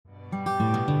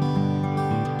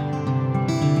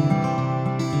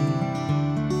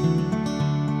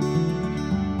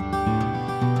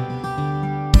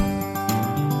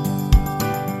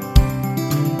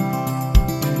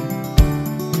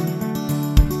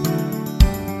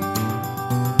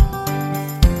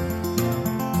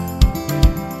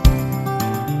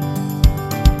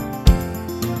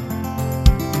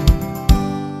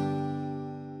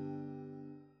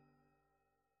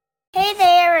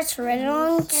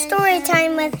story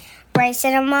time with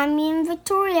Bryson and Mommy and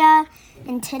Victoria.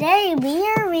 And today we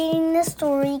are reading the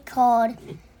story called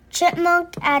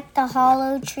Chipmunk at the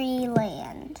Hollow Tree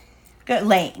Land. Good.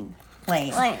 Lane.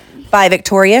 By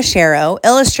Victoria Sherrow,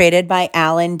 illustrated by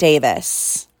Alan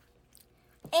Davis.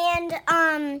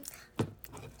 And,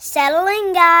 settle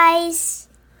in, guys.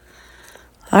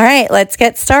 All right, let's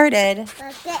get started.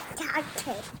 Let's get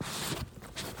started.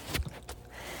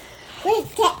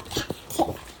 Let's get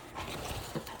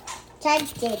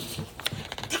started.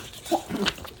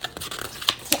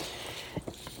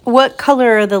 What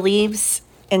color are the leaves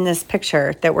in this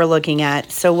picture that we're looking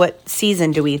at? So what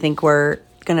season do we think we're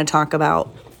going to talk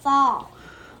about? Fall.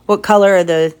 What color are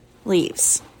the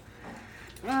leaves?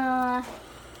 Red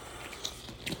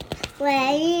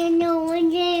and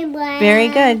orange and black. Very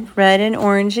good. Red and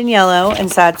orange and yellow. And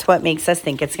so that's what makes us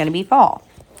think it's going to be fall.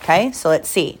 Okay, so let's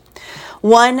see.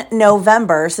 1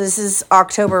 November, so this is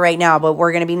October right now, but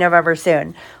we're going to be November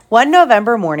soon. 1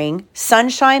 November morning,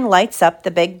 sunshine lights up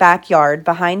the big backyard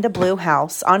behind the blue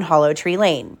house on Hollow Tree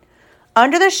Lane.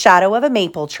 Under the shadow of a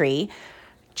maple tree,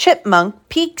 Chipmunk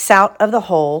peeks out of the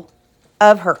hole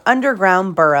of her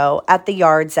underground burrow at the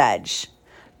yard's edge.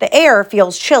 The air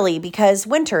feels chilly because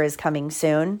winter is coming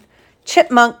soon.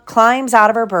 Chipmunk climbs out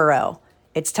of her burrow.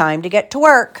 It's time to get to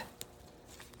work.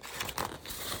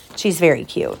 She's very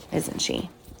cute, isn't she?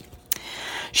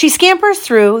 She scampers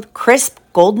through crisp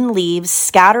golden leaves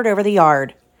scattered over the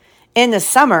yard. In the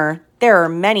summer, there are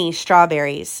many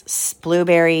strawberries,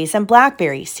 blueberries, and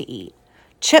blackberries to eat.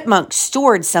 Chipmunk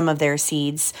stored some of their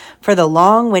seeds for the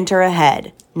long winter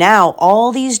ahead. Now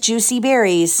all these juicy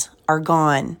berries are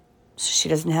gone, so she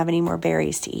doesn't have any more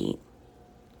berries to eat.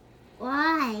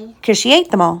 Why? Because she ate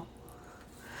them all.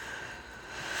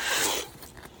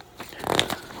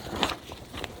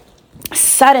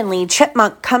 Suddenly,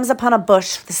 Chipmunk comes upon a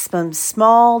bush with some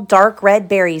small, dark red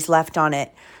berries left on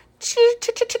it.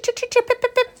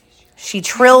 She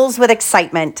trills with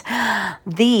excitement.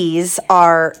 These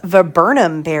are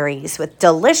viburnum berries with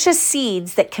delicious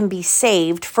seeds that can be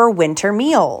saved for winter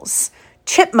meals.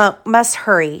 Chipmunk must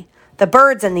hurry. The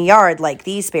birds in the yard like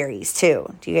these berries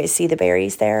too. Do you guys see the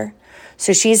berries there?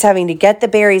 So she's having to get the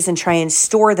berries and try and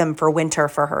store them for winter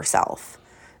for herself.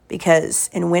 Because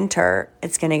in winter,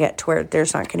 it's going to get to where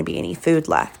there's not going to be any food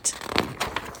left.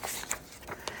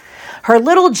 Her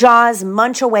little jaws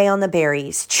munch away on the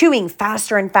berries, chewing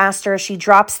faster and faster as she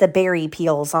drops the berry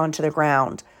peels onto the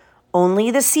ground.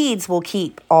 Only the seeds will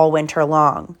keep all winter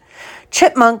long.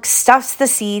 Chipmunk stuffs the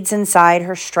seeds inside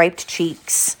her striped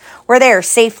cheeks, where they are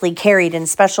safely carried in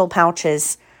special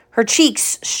pouches. Her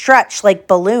cheeks stretch like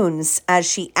balloons as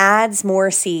she adds more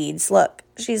seeds. Look,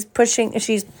 she's pushing.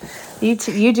 You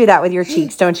do that with your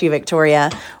cheeks, don't you,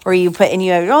 Victoria? Or you put and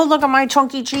you have, oh, look at my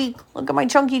chunky cheek. Look at my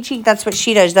chunky cheek. That's what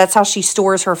she does. That's how she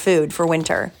stores her food for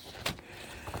winter.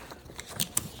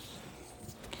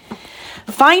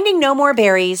 Finding no more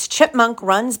berries, Chipmunk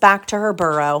runs back to her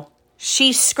burrow.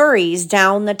 She scurries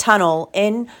down the tunnel.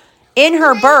 In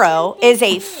her burrow is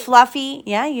a fluffy,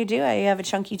 yeah, you do. You have a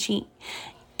chunky cheek.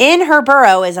 In her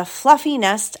burrow is a fluffy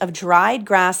nest of dried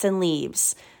grass and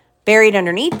leaves. Buried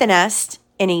underneath the nest,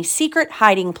 in a secret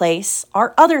hiding place,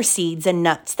 are other seeds and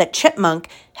nuts that Chipmunk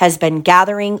has been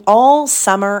gathering all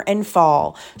summer and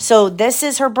fall. So this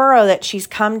is her burrow that she's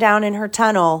come down in her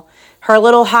tunnel, her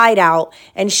little hideout,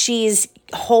 and she's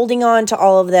holding on to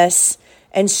all of this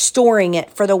and storing it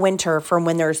for the winter from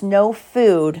when there's no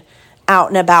food out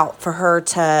and about for her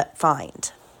to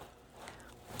find.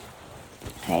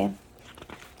 Okay.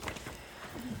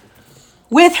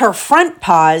 With her front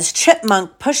paws,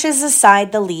 Chipmunk pushes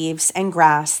aside the leaves and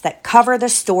grass that cover the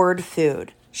stored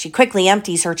food. She quickly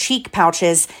empties her cheek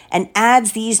pouches and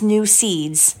adds these new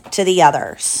seeds to the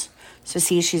others. So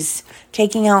see, she's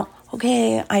taking out,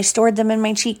 okay, I stored them in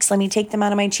my cheeks. Let me take them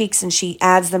out of my cheeks. And she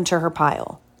adds them to her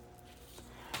pile.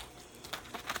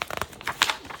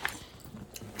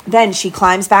 Then she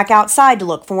climbs back outside to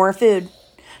look for more food.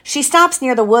 She stops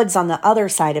near the woods on the other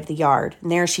side of the yard,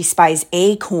 and there she spies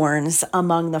acorns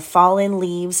among the fallen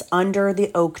leaves under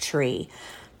the oak tree.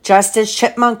 Just as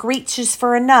Chipmunk reaches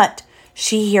for a nut,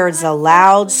 she hears a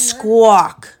loud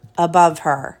squawk above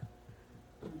her.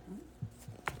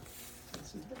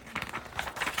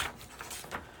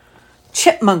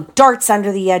 Chipmunk darts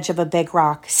under the edge of a big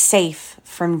rock, safe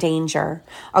from danger.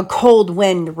 A cold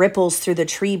wind ripples through the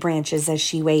tree branches as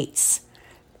she waits.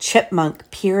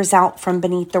 Chipmunk peers out from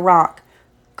beneath the rock.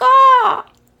 Caw!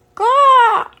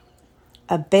 Caw!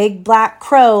 A big black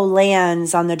crow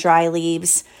lands on the dry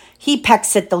leaves. He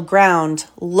pecks at the ground,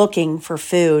 looking for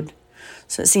food.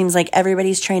 So it seems like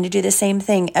everybody's trying to do the same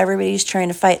thing. Everybody's trying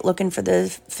to fight, looking for the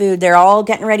food. They're all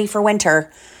getting ready for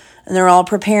winter. And they're all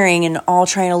preparing and all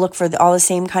trying to look for all the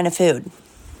same kind of food.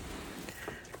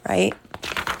 Right?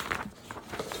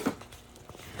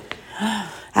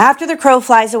 After the crow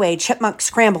flies away, Chipmunk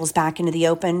scrambles back into the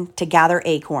open to gather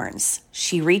acorns.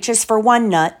 She reaches for one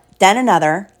nut, then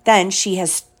another. Then she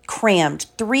has crammed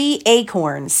 3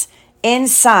 acorns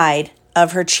inside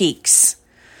of her cheeks.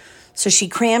 So she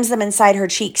crams them inside her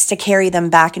cheeks to carry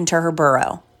them back into her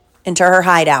burrow, into her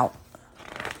hideout.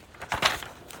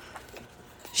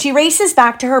 She races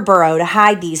back to her burrow to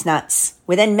hide these nuts.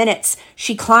 Within minutes,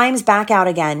 she climbs back out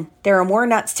again. There are more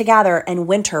nuts to gather, and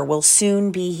winter will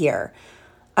soon be here.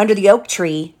 Under the oak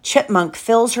tree, Chipmunk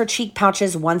fills her cheek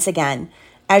pouches once again.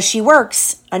 As she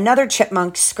works, another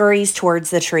chipmunk scurries towards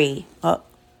the tree. Oh,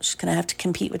 she's going to have to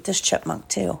compete with this chipmunk,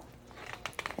 too.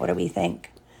 What do we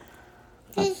think?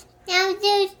 Now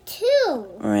there's 2.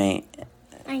 Right.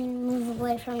 I move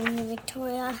away from you,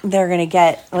 Victoria. They're going to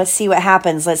get, let's see what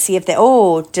happens. Let's see if they,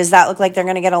 oh, does that look like they're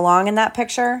going to get along in that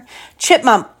picture?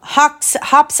 Chipmunk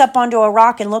hops up onto a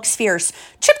rock and looks fierce.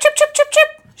 Chip, chip, chip, chip,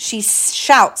 chip. She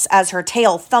shouts as her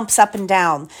tail thumps up and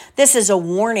down. This is a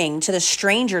warning to the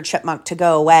stranger chipmunk to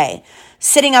go away.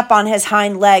 Sitting up on his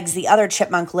hind legs, the other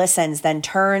chipmunk listens, then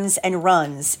turns and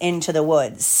runs into the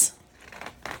woods.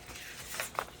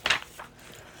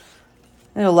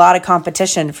 There's a lot of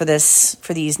competition for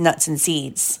these nuts and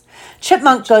seeds.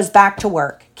 Chipmunk goes back to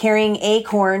work, carrying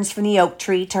acorns from the oak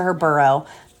tree to her burrow.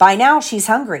 By now, she's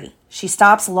hungry. She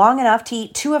stops long enough to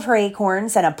eat 2 of her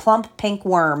acorns and a plump pink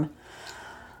worm.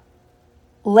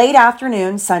 Late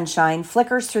afternoon sunshine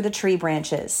flickers through the tree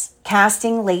branches,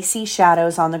 casting lacy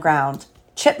shadows on the ground.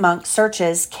 Chipmunk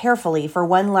searches carefully for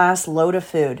one last load of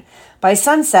food. By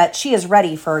sunset, she is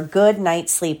ready for a good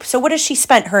night's sleep. So what has she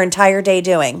spent her entire day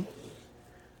doing?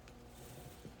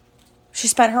 She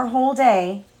spent her whole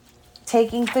day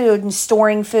taking food and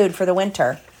storing food for the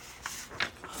winter.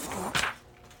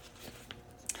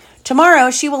 Tomorrow,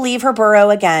 she will leave her burrow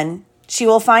again. She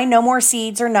will find no more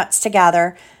seeds or nuts to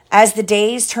gather. As the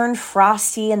days turn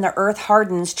frosty and the earth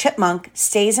hardens, Chipmunk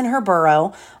stays in her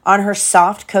burrow on her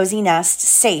soft, cozy nest,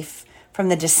 safe from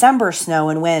the December snow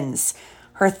and winds.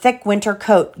 Her thick winter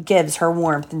coat gives her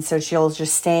warmth, and so she'll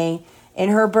just stay in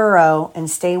her burrow and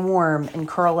stay warm and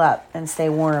curl up and stay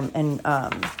warm and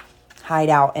hide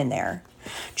out in there.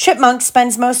 Chipmunk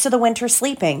spends most of the winter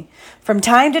sleeping. From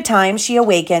time to time, she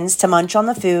awakens to munch on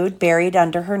the food buried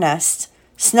under her nest.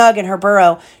 Snug in her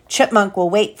burrow, Chipmunk will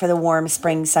wait for the warm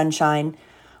spring sunshine.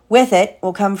 With it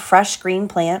will come fresh green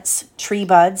plants, tree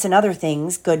buds, and other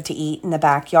things good to eat in the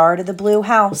backyard of the blue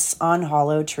house on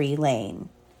Hollow Tree Lane.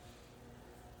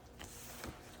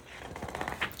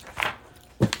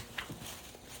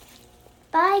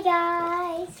 Bye,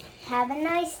 guys. Have a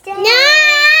nice day. No!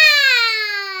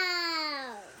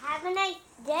 Have a nice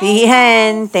day. The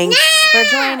end. Thanks for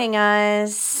joining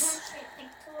us.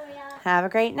 Victoria. Have a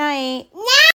great night.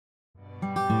 No!